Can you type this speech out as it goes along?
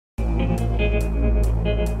Hi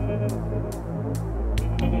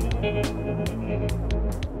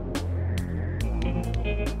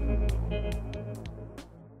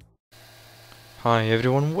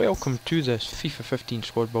everyone, welcome to this FIFA 15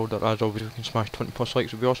 squad builder. As always, we can smash 20 plus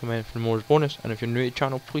likes, would be awesome, and for more as bonus. And if you're new to the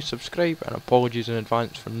channel, please subscribe, and apologies in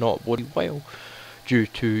advance for not uploading well due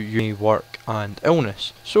to uni work and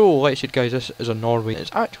illness. So like I said guys, this is a Norway. It's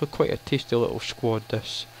actually quite a tasty little squad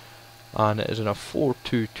this, and it is in a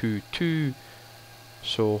 4-2-2-2.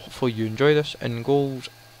 So hopefully you enjoy this. In goals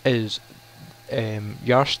is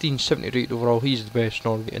Jarstein, 78 overall. He's the best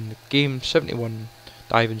Norway in the game. 71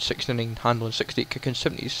 diving, 69 handling, 68 kicking,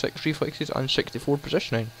 76 reflexes and 64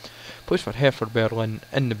 positioning. Plays for Hertha Berlin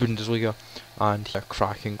in the Bundesliga, and he's a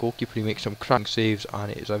cracking goalkeeper. He makes some cracking saves,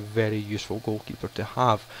 and it is a very useful goalkeeper to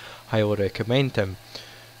have. Highly recommend him.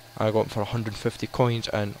 I got him for 150 coins,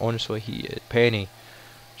 and honestly he is a penny.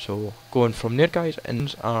 So going from there guys,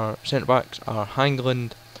 and our centre backs are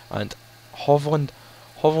Hangland and Hovland.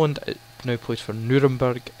 Hovland now plays for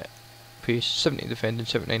Nuremberg. Pace, 70 defending,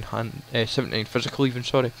 79 physical even,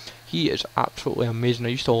 sorry. He is absolutely amazing. I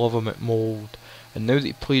used to love him at Mold, and now that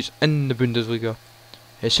he plays in the Bundesliga,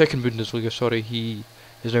 his second Bundesliga, sorry, he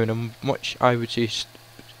is now in a much, I would say,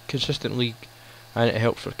 consistent league, and it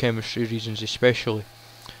helps for chemistry reasons especially.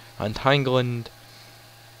 And Hangland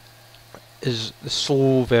is the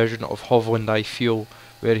slow version of Hovland, I feel,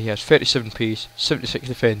 where he has 37 pace, 76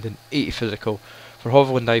 defending, 80 physical. For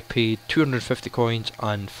Hovland I paid 250 coins,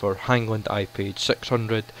 and for Hangland I paid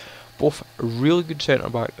 600. Both really good centre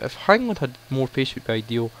back. If Hangland had more pace would be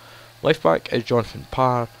ideal. Left back is Jonathan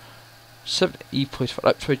Parr. He plays for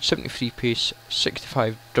Ipswich, 73 pace,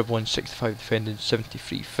 65 dribbling, 65 defending,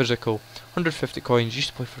 73 physical. 150 coins, used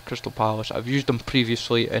to play for Crystal Palace. I've used him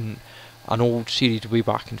previously in an old series way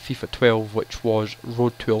back in FIFA 12, which was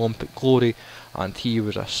Road to Olympic Glory, and he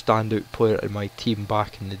was a standout player in my team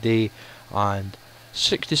back in the day. And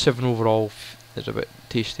 67 overall is a bit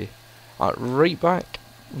tasty. At right back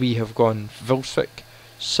we have gone Vilsvik,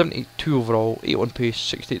 72 overall, 81 pace,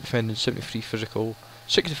 68 defending, 73 physical,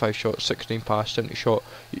 65 shots, 16 pass, 70 shot.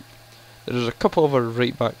 There's a couple of other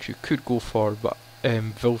right backs you could go for, but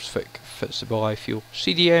Vilsvik fits the bill I feel.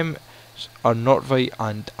 CDM are Norway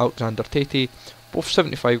and Alexander Tete, both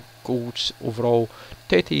 75 goals overall.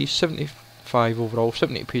 Tete 75 overall,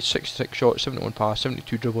 78 pace, 66 shots, 71 pass,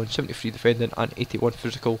 72 dribbling, 73 defending and 81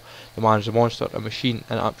 physical. The man is a monster, a machine,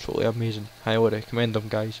 and absolutely amazing. Highly recommend him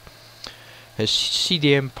guys. His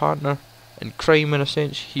CDM partner in crime in a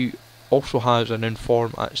sense, he also has an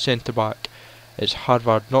inform at centre back, is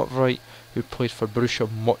Harvard Nordtveit, who plays for Borussia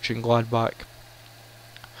Mönchengladbach.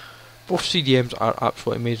 Both CDMs are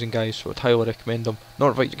absolutely amazing guys, so I'd highly recommend them.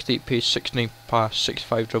 Nordtveit 68 pace, 69 pass,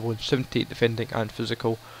 65 dribbling, 78 defending and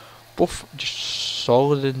physical. Both just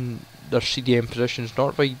solid in their CDM positions.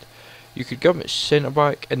 Nordtveit, you could give him at centre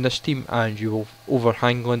back in this team and you will over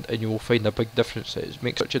Hangland, and you will find a big difference. It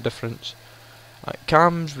makes such a difference. At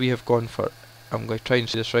cams we have gone for, I'm going to try and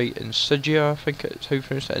say this right, Insidia, I think it's how you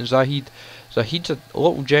pronounce it, and Zahid. Zahid's a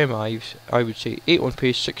little gem I would say. 81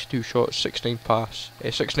 pace, 62 shots, 69 pass,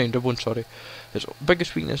 69 dribbling, sorry. His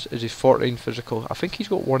biggest weakness is his 49 physical. I think he's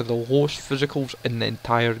got one of the lowest physicals in the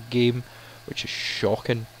entire game, which is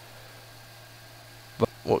shocking. But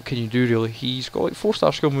what can you do really? He's got like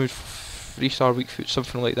 4-star skill moves, 3-star weak foot,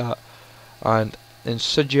 something like that. And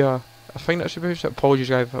Insidia, I think that's about it. Apologies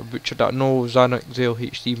guys if I butchered that. No, Zanuck Zale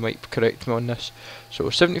HD might correct me on this. So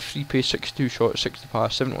 73 pace, 62 shots, 60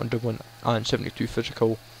 pass, 71 dribbling and 72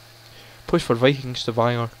 physical. Plays for Viking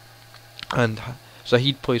Stavanger, and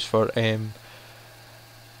Zahid plays for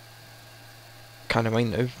can't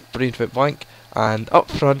mind now, brain's a bit blank. And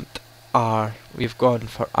up front we've gone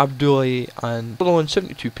for Abdullahi and Bolon,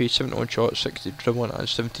 72 pace, 71 shots, 60 dribbling and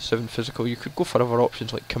 77 physical. You could go for other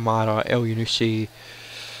options like Kamara, El Yunusi,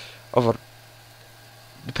 other,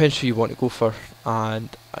 depends who you want to go for. And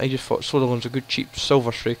I just thought Sutherland's a good cheap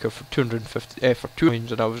silver striker for 250 for 2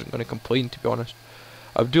 coins, and I wasn't going to complain, to be honest.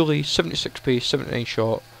 Abdullahi, 76 pace, 79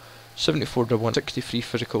 shot, 74 dribbling, 63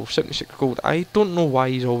 physical, 76 gold. I don't know why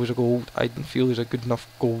he's always a gold. I didn't feel he's a good enough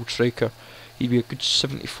gold striker. He'd be a good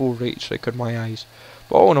 74 rated striker in my eyes.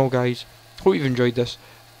 But all in all guys, hope you've enjoyed this.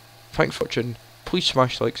 Thanks for watching. Please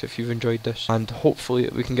smash likes if you've enjoyed this, and hopefully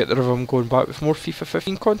we can get the rhythm going back with more FIFA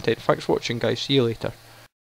 15 content. Thanks for watching guys, see you later.